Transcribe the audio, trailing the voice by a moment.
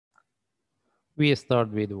We start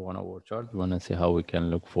with 1 hour chart. We want to see how we can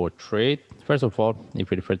look for trade. First of all, if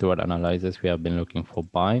we refer to our analysis, we have been looking for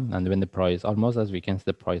buy, and when the price, almost as we can see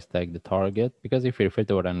the price tag the target, because if we refer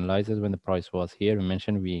to our analysis, when the price was here, we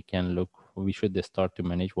mentioned we should start to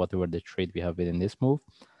manage whatever the trade we have within this move.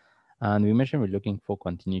 And we mentioned we're looking for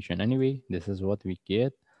continuation. Anyway, this is what we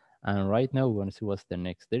get. And right now we want to see what's the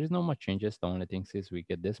next. There is no much changes. The only thing is we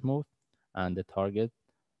get this move and the target,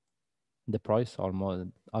 the price almost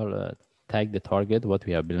tag the target what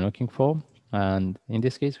we have been looking for. And in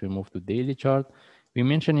this case we move to daily chart. We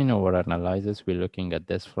mentioned in our analysis we're looking at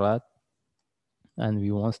this flat and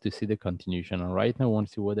we want to see the continuation, and right now we want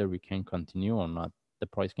to see whether we can continue or not, the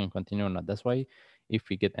price can continue or not. That's why if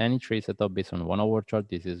we get any trade setup based on 1 hour chart,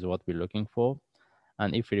 this is what we're looking for.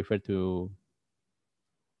 And if we refer to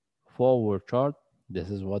 4 hour chart, this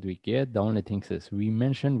is what we get. The only thing is we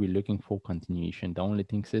mentioned we're looking for continuation. The only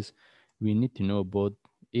thing is we need to know about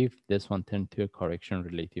if this one turned to a correction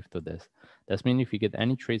relative to this. That means if we get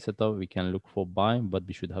any trade setup, we can look for buy, but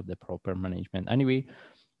we should have the proper management. Anyway,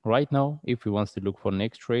 right now, if we want to look for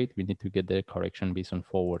next trade, we need to get the correction based on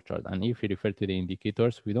 4 hour chart. And if we refer to the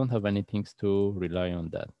indicators, we don't have anything to rely on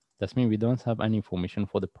that. That means we don't have any information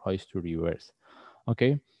for the price to reverse.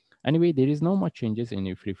 Okay. Anyway, there is no much changes in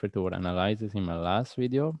if we refer to our analysis in my last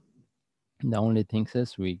video. The only thing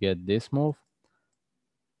is we get this move.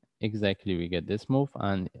 Exactly, we get this move.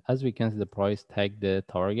 And as we can see, the price tag the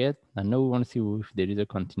target. And now we want to see if there is a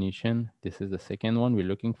continuation. This is the second one we're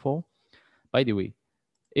looking for. By the way,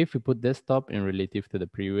 if we put this stop in relative to the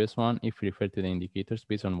previous one, if we refer to the indicators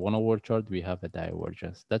based on 1 hour chart, we have a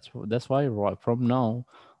divergence. That's why right from now,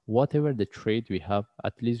 whatever the trade we have,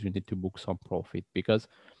 at least we need to book some profit, because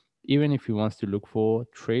even if we want to look for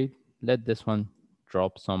trade, let this one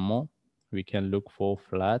drop some more. We can look for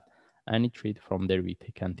flat. Any trade from there, we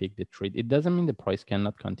can take the trade. It doesn't mean the price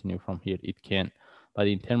cannot continue from here. It can. But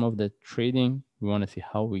in terms of the trading, we want to see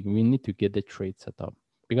how we need to get the trade set up.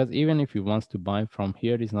 Because even if we want to buy from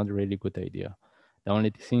here, it's not a really good idea. The only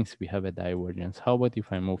thing is we have a divergence. How about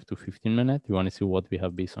if I move to 15 minutes? You want to see what we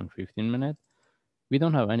have based on 15 minutes? We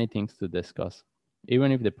don't have anything to discuss.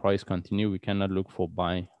 Even if the price continue, we cannot look for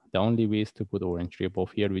buy. The only way is to put our entry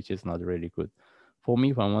above here, which is not really good. For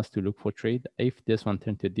me, if I want to look for trade, if this one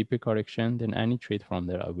turns to a deeper correction, then any trade from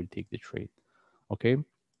there, I will take the trade. Okay.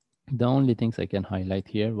 The only things I can highlight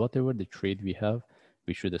here, whatever the trade we have,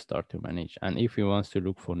 we should start to manage. And if we want to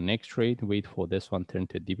look for next trade, wait for this one turn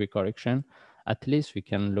to a deeper correction, at least we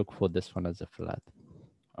can look for this one as a flat.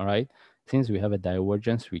 All right. Since we have a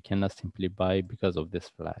divergence, we cannot simply buy because of this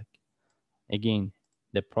flag. Again,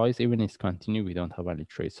 the price even is continue, we don't have any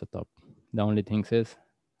trade set up. The only thing is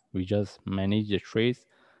we just manage the trades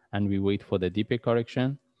and we wait for the deeper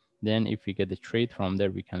correction. Then if we get the trade from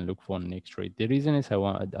there, we can look for next trade. The reason is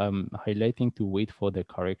I'm highlighting to wait for the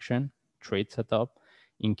correction trade setup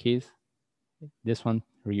in case this one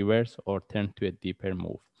reverse or turn to a deeper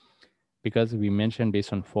move. Because we mentioned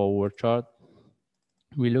based on 4 hour chart,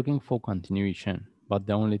 we're looking for continuation, but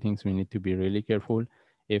the only things we need to be really careful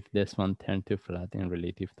if this one turned to flat in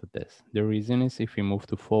relative to this. The reason is if we move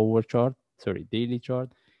to 4 hour chart, daily chart,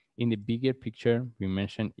 in the bigger picture, we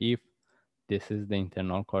mentioned if this is the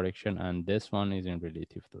internal correction and this one is in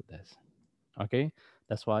relative to this. Okay,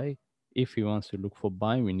 that's why if we want to look for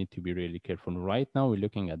buy, we need to be really careful. Right now, we're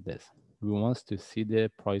looking at this. We want to see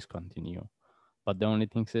the price continue, but the only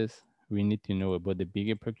thing is we need to know about the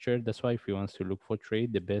bigger picture. That's why if we want to look for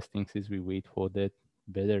trade, the best thing is we wait for the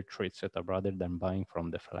better trade setup rather than buying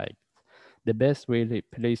from the flag. The best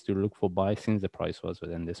place to look for buy since the price was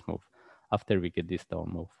within this move after we get this down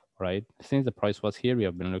move, right? Since the price was here, we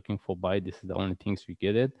have been looking for buy. This is the only things we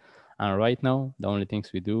get it. And right now, the only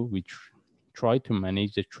things we do, we try to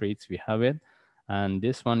manage the trades we have it. And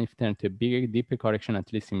this one, if turn to a bigger, deeper correction,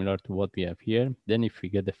 at least similar to what we have here, then if we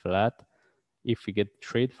get the flat, if we get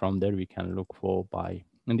trade from there, we can look for buy.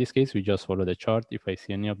 In this case, we just follow the chart. If I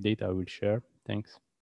see any update, I will share. Thanks.